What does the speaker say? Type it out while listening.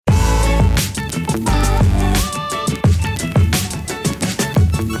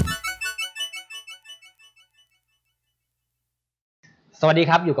สวัสดี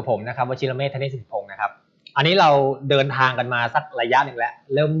ครับอยู่กับผมนะครับวชิรเมธ ธเนศสิทธิพงศ์นะครับอันนี้เราเดินทางกันมาสักระยะหนึ่งแล้ว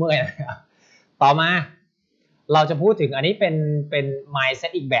เริ่มเมื่อยนะครับต่อมาเราจะพูดถึงอันนี้เป็น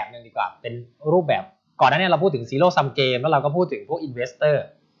mindset อีกแบบหนึ่งดีกว่าเป็นรูปแบบก่อนหน้านี้เราพูดถึง zero sum game แล้วเราก็พูดถึงพวก investor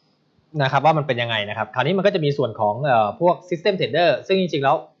นะครับว่ามันเป็นยังไงนะครับคราวนี้มันก็จะมีส่วนของพวก system trader ซึ่งจริงๆแ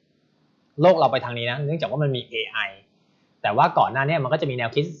ล้วโลกเราไปทางนี้นะเนื่องจากว่ามันมี AI แต่ว่าก่อนหน้านี้มันก็จะมีแนว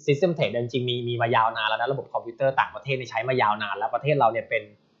คิด system trade จริงๆมีมายาวนานแล้วนะระบบคอมพิวเตอร์ต่างประเทศใช้มายาวนานแล้วประเทศเราเนี่ยเป็น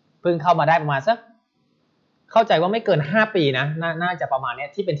เพิ่งเข้ามาได้ประมาณสักเข้าใจว่าไม่เกิน5ปีนะน่าจะประมาณนี้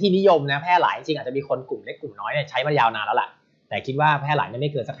ที่เป็นที่นิยมนะแพร่หลายจริงอาจจะมีคนกลุ่มเล็กกลุ่มน้อยเนี่ยใช้มายาวนานแล้วล่ะแต่คิดว่าแพร่หลายไ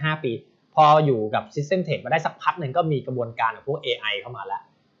ม่เกินสัก5ปีพออยู่กับ system trade มาได้สักพักหนึ่งก็มีกระบวนการของพวก AI เข้ามาแ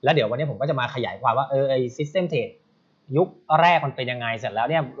ล้วเดี๋ยววันนี้ผมก็จะมาขยายความว่าไอ้ system trade ยุคแรกมันเป็นยังไงเสร็จแล้ว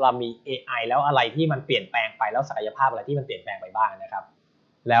เนี่ยเรามี AI แล้วอะไรที่มันเปลี่ยนแปลงไปแล้วศักยภาพอะไรที่มันเปลี่ยนแปลงไปบ้างนะครับ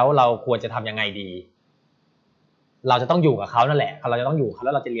แล้วเราควรจะทำยังไงดีเราจะต้องอยู่กับเขานั่นแหละเราจะต้องอยู่เขาแ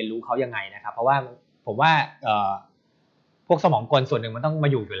ล้วเราจะเรียนรู้เขายังไงนะครับเพราะว่าผมว่าพวกสมองกลส่วนหนึ่งมันต้องมา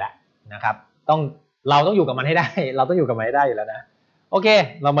อยู่แล้วนะครับเราต้องอยู่กับมันให้ได้เราต้องอยู่กับมันให้ได้อยู่แล้วนะโอเค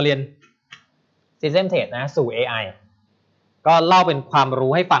เรามาเรียน System Trade นะสู่ AI ก็เล่าเป็นความ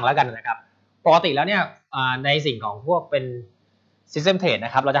รู้ให้ฟังแล้วกันนะครับปกติแล้วเนี่ยในสิ่งของพวกเป็น System Trade น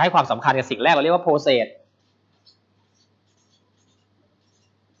ะครับเราจะให้ความสำคัญกับสิ่งแรกเราเรียกว่า process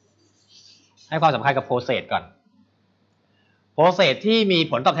ให้ความสำคัญกับ process ก่อน process ที่มี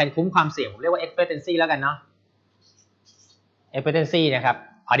ผลตอบแทนคุ้มความเสี่ยงผมเรียกว่า expectancy แล้วกันเนาะ expectancy นะครับ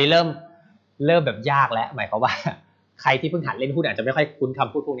อันนี้เริ่มแบบยากแล้วหมายความว่าใครที่เพิ่งหัดเล่นหุ้นอาจจะไม่ค่อยคุ้นค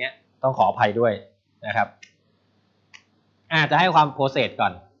ำพูดพวกนี้ต้องขออภัยด้วยนะครับจะให้ความ process ก่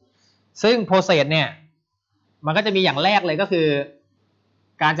อนซึ่ง process เนี่ยมันก็จะมีอย่างแรกเลยก็คือ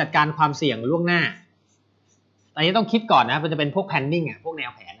การจัดการความเสี่ยงล่วงหน้าอันนี้ต้องคิดก่อนนะมันจะเป็นพวก planning พวกแน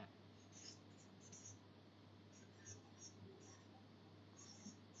วแผน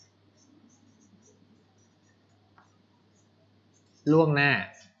ล่วงหน้า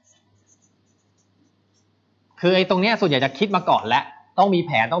คือไอ้ตรงเนี้ยส่วนใหญ่จะคิดมาก่อนแล้วต้องมีแ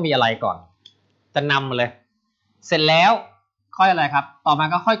ผนต้องมีอะไรก่อนจะนำมาเลยเสร็จแล้วค่อยอะไรครับต่อมา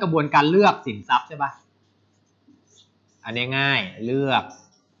ก็ค่อยกระบวนการเลือกสินทรัพย์ใช่ปะอันนี้ง่ายเลือก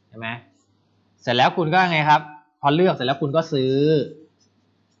ใช่ไหมเสร็จแล้วคุณก็ไงครับพอเลือกเสร็จแล้วคุณก็ซื้อ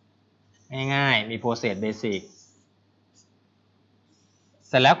ง่ายๆมี process basic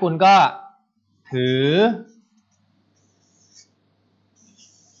เสร็จแล้วคุณก็ถือ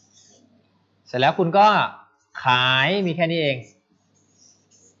เสร็จแล้วคุณก็ขายมีแค่นี้เอง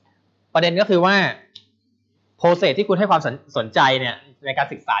ประเด็นก็คือว่าโปรเซสที่คุณให้ความสนใจเนี่ยในการ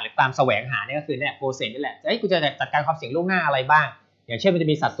ศึกษาหรือตามแสวงหาเนี่ยก็คือเนี่ยโปรเซสนี่แหละคุณจะจัดการความเสี่ยงล่วงหน้าอะไรบ้างอย่างเช่นมันจะ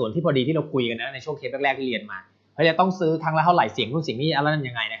มีสัดส่วนที่พอดีที่เราคุยกันนะในช่วงเทปแรกๆที่เรียนมาเขาจะต้องซื้อครั้งละเท่าไหร่เสี่ยงนู่นเสี่ยงนี่อะไรนั่น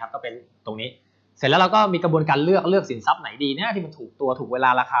ยังไงนะครับก็เป็นตรงนี้เสร็จแล้วเราก็มีกระบวนการเลือกสินทรัพย์ไหนดีนะที่มันถูกตัวถูกเวลา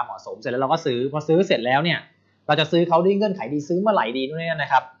ราคาเหมาะสมเสร็จแล้วเราก็ซื้อพอซื้อเสร็จแล้วเนี่ยเราจะซื้อเขาด้วยเงื่อนไขดีซื้อเมื่อไหร่ดีนู่นนี่น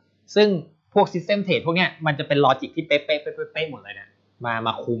ะครับซึ่งพวก system trade พวกเนี้ยมันจะเป็นลอจิกที่เป๊ะหมดเลยนะม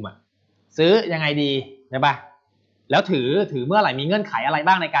าคุมซื้อยังไงดีใช่ปะแล้วถือเมื่อไหร่มีเงื่อนไขอะไร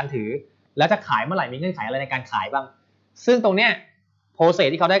บ้างในการถือแล้วจะขายเมื่อไหร่มีเงื่อนไขอะไรในการขายบ้างซึ่งตรงเนี้ยโปรเซส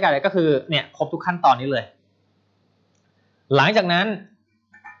ที่เขาได้กันเลยก็คือเนี่ยครบทุกขั้นตอนนี้เลยหลังจากนั้น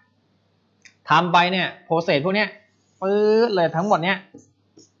ทำไปเนี่ยโปรเซสพวกเนี้ยปื๊ดเลยทั้งหมดเนี้ย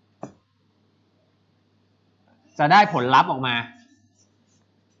จะได้ผลลัพธ์ออกมา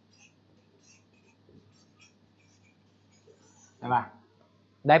ใช่ปะ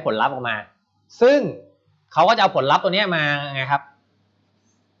ได้ผลลัพธ์ออกมาซึ่งเขาก็จะเอาผลลัพธ์ตัวนี้มาไงครับ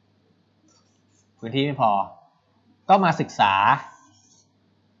พื้นที่ไม่พอก็มาศึกษา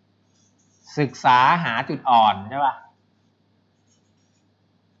หาจุดอ่อนใช่ป่ะ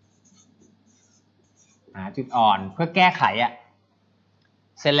หาจุดอ่อนเพื่อแก้ไข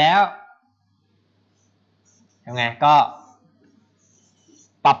เสร็จแล้วยังไงก็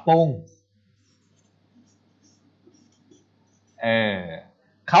ปรับปรุง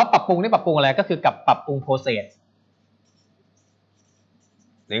เขาปรับปรุงนี่ปรับปรุงอะไรก็คือกับปรับปรุงโปรเซส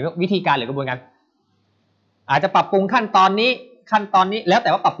หรือวิธีการหรือกระบวนการอาจจะปรับปรุงขั้นตอนนี้แล้วแต่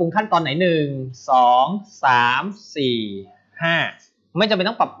ว่าปรับปรุงขั้นตอนไหน1 2 3 4 5ไม่จำเป็น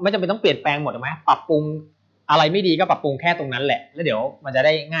ต้องปรับไม่จำเป็นต้องเปลี่ยนแปลงหมดถูกไหมปรับปรุงอะไรไม่ดีก็ปรับปรุงแค่ตรงนั้นแหละแล้วเดี๋ยวมันจะไ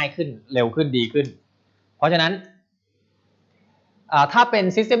ด้ง่ายขึ้นเร็วขึ้นดีขึ้นเพราะฉะนั้นถ้าเป็น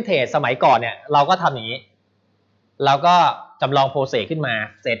System Trade สมัยก่อนเนี่ยเราก็ทำอย่างนี้เราก็จำลองโปรเซสขึ้นมา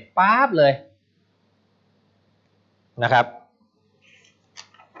เสร็จปั๊บเลยนะครับ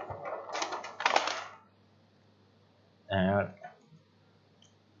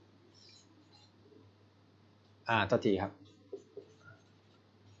ตัวทีครับ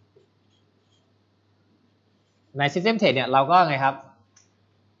ใน System Trade เนี่ยเราก็ไงครับ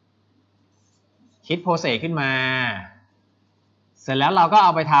คิดโปรเซสขึ้นมาเสร็จแล้วเราก็เอ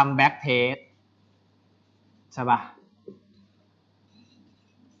าไปทำแบ็กเทสใช่ปะ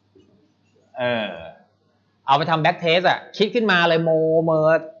เอาไปทำแบ็กเทสอ่ะคิดขึ้นมาเลยเมอ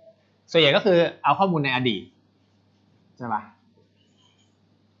ส่วนใหญ่ก็คือเอาข้อมูลในอดีตใช่ปะ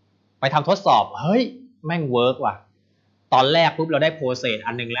ไปทำทดสอบเฮ้ยแม่งเวิร์กว่ะตอนแรกปุ๊บเราได้โปรเซส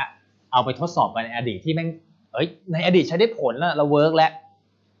อันนึงแล้วเอาไปทดสอบไปในอดีตที่แม่งในอดีตใช้ได้ผลแล้วเราเวิร์กแล้ว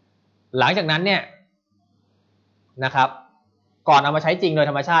หลังจากนั้นเนี่ยนะครับก่อนเอามาใช้จริงโดย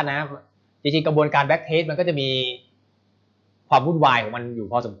ธรรมชาตินะจริงๆกระบวนการแบ็กเทสมันก็จะมีความวุ่นวายของมันอยู่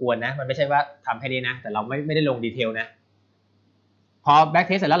พอสมควรนะมันไม่ใช่ว่าทำแค่นี้นะแต่เราไม่ได้ลงดีเทลนะพอแบ็กเ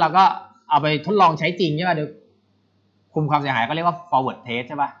ทสเสร็จแล้วเราก็เอาไปทดลองใช้จริงใช่ป่ะเดี๋ยวคุมความเสียหายก็เรียกว่า forward test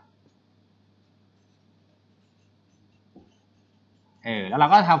ใช่ป่ะแล้วเรา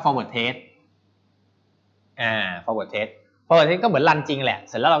ก็ทำ forward test forward test ก็เหมือนรันจริงแหละ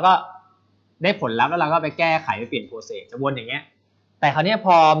เสร็จแล้วเราก็ได้ผลลัพธ์แล้วเราก็ไปแก้ไขไปเปลี่ยนโปรเซสจะวนอย่างเงี้ยแต่คราวนี้พ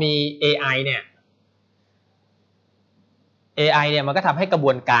อมี AI เนี่ยมันก็ทำให้กระบ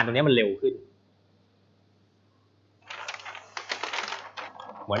วนการตรงนี้มันเร็วขึ้น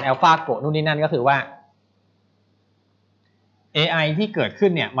เหมือน AlphaGo นู่นนี่นั่นก็คือว่า AI ที่เกิดขึ้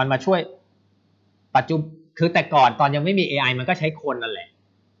นเนี่ยมันมาช่วยปัจจุบันคือแต่ก่อนตอนยังไม่มี AI มันก็ใช้คนนั่นแหละ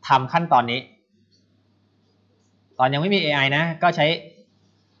ทำขั้นตอนนี้ตอนยังไม่มี AI นะก็ใ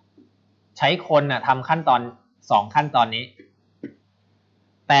ช้คนทำขั้นตอน2ขั้นตอนนี้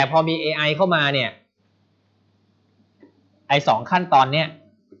แต่พอมี AI เข้ามาเนี่ยไอ้2ขั้นตอนเนี้ย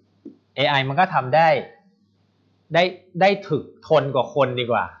AI มันก็ทำได้ถึกทนกว่าคนดี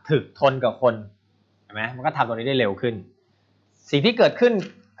กว่าถึกทนกว่าคนเห็นไหมมันก็ทำตรงนี้ได้เร็วขึ้นสิ่งที่เกิดขึ้น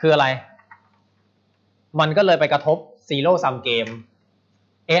คืออะไรมันก็เลยไปกระทบ zero sum game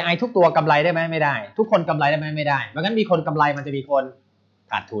AI ทุกตัวกำไรได้ไหมไม่ได้ทุกคนกำไรได้ไหมไม่ได้เพราะงั้นมีคนกำไรมันจะมีคน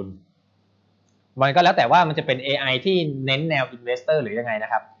ขาดทุนมันก็แล้วแต่ว่ามันจะเป็น AI ที่เน้นแนว investor หรือยังไงน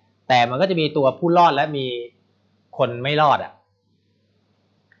ะครับแต่มันก็จะมีตัวผู้รอดและมีคนไม่รอด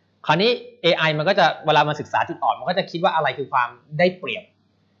คราวนี้ AI มันก็จะเวลามันศึกษาจุดอ่อนมันก็จะคิดว่าอะไรคือความได้เปรียบ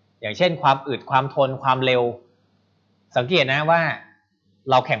อย่างเช่นความอึดความทนความเร็วสังเกตนะว่า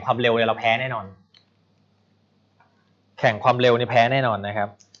เราแข่งความเร็วเนี่ยเราแพ้แน่นอนแข่งความเร็วนี่แพ้แน่นอนนะครับ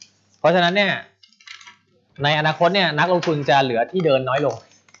เพราะฉะนั้นเนี่ยในอนาคตเนี่ยนักลงทุนจะเหลือที่เดินน้อยลง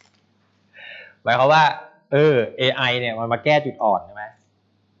หมายความว่าAI เนี่ยมันมาแก้จุดอ่อนใช่ไหม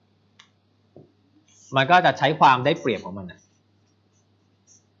มันก็จะใช้ความได้เปรียบของมัน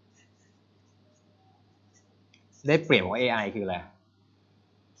ได้เปรียบของ AI คืออะไร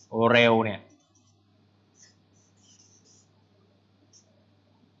เร็วเนี่ย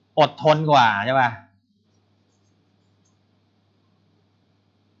อดทนกว่าใช่ป่ะ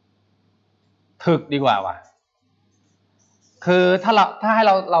ถึกดีกว่าว่ะคือถ้าให้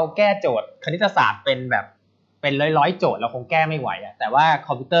เราแก้โจทย์คณิตศาสตร์เป็นแบบเป็นร้อยโจทย์เราคงแก้ไม่ไหวแต่ว่าค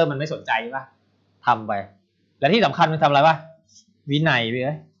อมพิวเตอร์มันไม่สนใจป่ะทำไปและที่สำคัญมันทำอะไรป่ะวินัย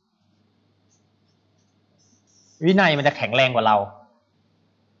วินัยมันจะแข็งแรงกว่าเรา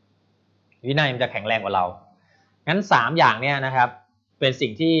วินัยมันจะแข็งแรงกว่าเรางั้น3อย่างเนี่ยนะครับเป็นสิ่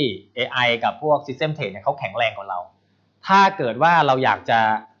งที่ AI กับพวก System Trade เนี่ยเขาแข็งแรงกว่าเราถ้าเกิดว่าเราอยากจะ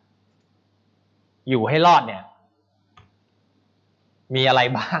อยู่ให้รอดเนี่ยมีอะไร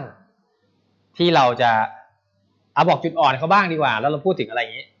บ้างที่เราจะบอกจุดอ่อนเขาบ้างดีกว่าแล้วเราพูดถึงอะไรอย่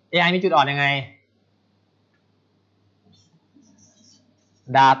างนี้ AI มีจุดอ่อนยังไง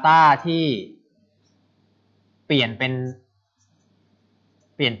Data ที่เปลี่ยนเ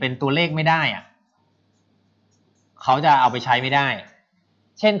ป็นตัวเลขไม่ได้เขาจะเอาไปใช้ไม่ได้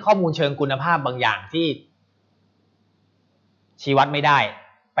เช่นข้อมูลเชิงคุณภาพบางอย่างที่ชี้วัดไม่ได้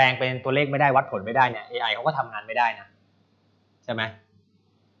แปลงเป็นตัวเลขไม่ได้วัดผลไม่ได้เนี่ย AI เขาก็ทำงานไม่ได้นะใช่ไหม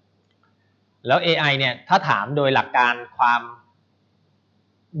แล้ว AI เนี่ยถ้าถามโดยหลักการความ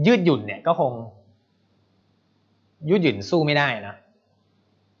ยืดหยุ่นเนี่ยก็คงยืดหยุ่นสู้ไม่ได้นะ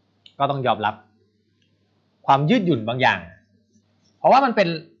ก็ต้องยอมรับความยืดหยุ่นบางอย่างเพราะว่ามันเป็น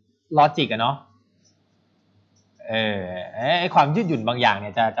ลอจิกเนาะไอ้ความยืดหยุ่นบางอย่างเนี่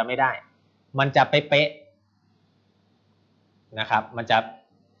ยจะไม่ได้มันจะเป๊ะๆนะครับมั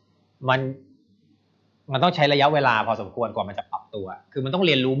นต้องใช้ระยะเวลาพอสมควรกว่ามันจะปรับตัวคือมันต้องเ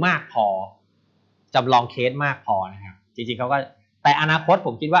รียนรู้มากพอจำลองเคสมากพอนะครับจริงๆเขาก็แต่อนาคตผ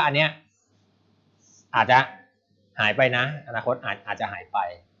มคิดว่าอันเนี้ยอาจจะหายไปนะอนาคตอาจจะหายไป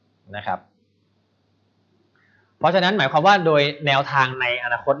นะครับเพราะฉะนั้นหมายความว่าโดยแนวทางในอ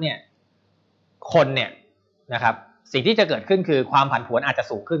นาคตเนี่ยคนเนี่ยนะครับสิ่งที่จะเกิดขึ้นคือความผันผวนอาจจะ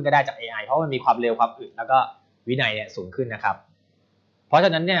สูงขึ้นก็ได้จาก AI เพราะมันมีความเร็วความอึดแล้วก็วินัยเนี่ยสูงขึ้นนะครับเพราะฉ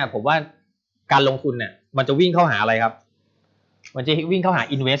ะนั้นเนี่ยผมว่าการลงทุนเนี่ยมันจะวิ่งเข้าหาอะไรครับมันจะวิ่งเข้าหา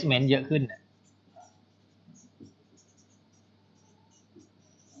investment เยอะขึ้น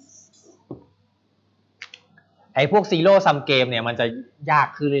ไอ้พวกซีโร่ซัมเกมเนี่ยมันจะยาก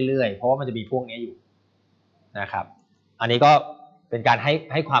ขึ้นเรื่อยๆเพราะว่ามันจะมีพวกนี้อยู่นะครับอันนี้ก็เป็นการ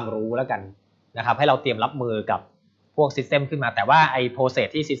ให้ความรู้แล้วกันนะครับให้เราเตรียมรับมือกับพวกซิสเต็มขึ้นมาแต่ว่าไอ้โปรเซส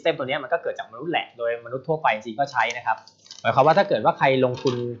ที่ซิสเต็มตัวนี้มันก็เกิดจากมนุษย์แหละโดยมนุษย์ทั่วไปจริงก็ใช้นะครับหมายความว่าถ้าเกิดว่าใครลงทุ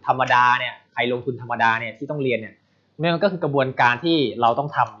นธรรมดาเนี่ยที่ต้องเรียนเนี่ยมันก็คือกระบวนการที่เราต้อง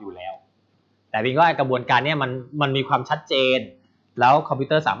ทำอยู่แล้วแต่เพียงว่ากระบวนการเนี่ยมันมีความชัดเจนแล้วคอมพิว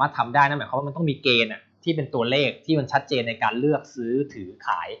เตอร์สามารถทำได้นั่นหมายความว่ามันต้องมีเกณฑ์ที่เป็นตัวเลขที่มันชัดเจนในการเลือกซื้อถือข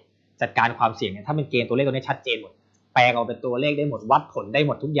ายจัดการความเสี่ยงเนี่ยถ้าเป็นเกณฑ์ตัวเลขตัวนี้ชัดเจนหมดแปลงออกเป็นตัวเลขได้หมดวัดผลได้ห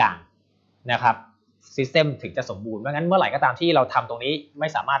มดทุกอย่างนะครับซิสเต็มถึงจะสมบูรณ์เพราะงั้นเมื่อไหร่ก็ตามที่เราทำตรงนี้ไม่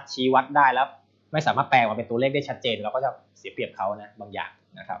สามารถชี้วัดได้แล้วไม่สามารถแปลมาเป็นตัวเลขได้ชัดเจนเราก็จะเสียเปรียบเขานะบางอย่าง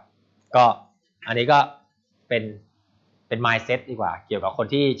นะครับก็อันนี้ก็เป็น mindset ดีกว่าเกี่ยวกับคน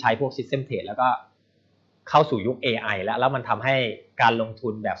ที่ใช้พวก system trade แล้วก็เข้าสู่ยุค AI แล้วมันทำให้การลงทุ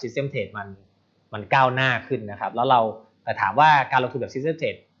นแบบ system trade มันก้าวหน้าขึ้นนะครับแล้วแต่ถามว่าการลงทุนแบบ system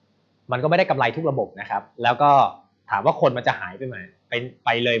trade มันก็ไม่ได้กำไรทุกระบบนะครับแล้วก็ถามว่าคนมันจะหายไปไหมไป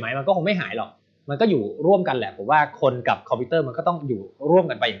เลยไหมมันก็คงไม่หายหรอกมันก็อยู่ร่วมกันแหละผมว่าคนกับคอมพิวเตอร์มันก็ต้องอยู่ร่วม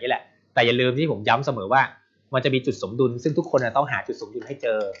กันไปอย่างนี้แหละแต่อย่าลืมที่ผมย้ำเสมอว่ามันจะมีจุดสมดุลซึ่งทุกคนต้องหาจุดสมดุลให้เจ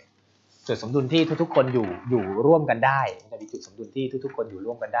อจุดสมดุลที่ทุกๆคนอยู่ร่วมกันได้มันจะมีจุดสมดุลที่ทุกๆคนอยู่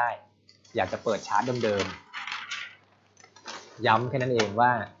ร่วมกันได้อยากจะเปิดชาร์ตเดิมๆย้ำแค่นั้นเองว่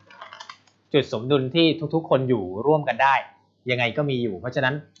าจุดสมดุลที่ทุกๆคนอยู่ร่วมกันได้ยังไงก็มีอยู่เพราะฉะ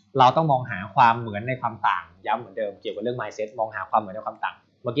นั้นเราต้องมองหาความเหมือนในความต่างย้ำเหมือนเดิมเกี่ยวกับเรื่อง mindset มองหาความเหมือนในความต่าง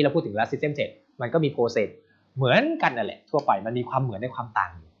เมื่อกี้เราพูดถึงแล้ว system trade มันก็มี process เหมือนกันนั่นแหละทั่วไปมันมีความเหมือนในความต่า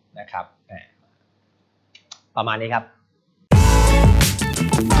งนะครับประมาณนี้ครับ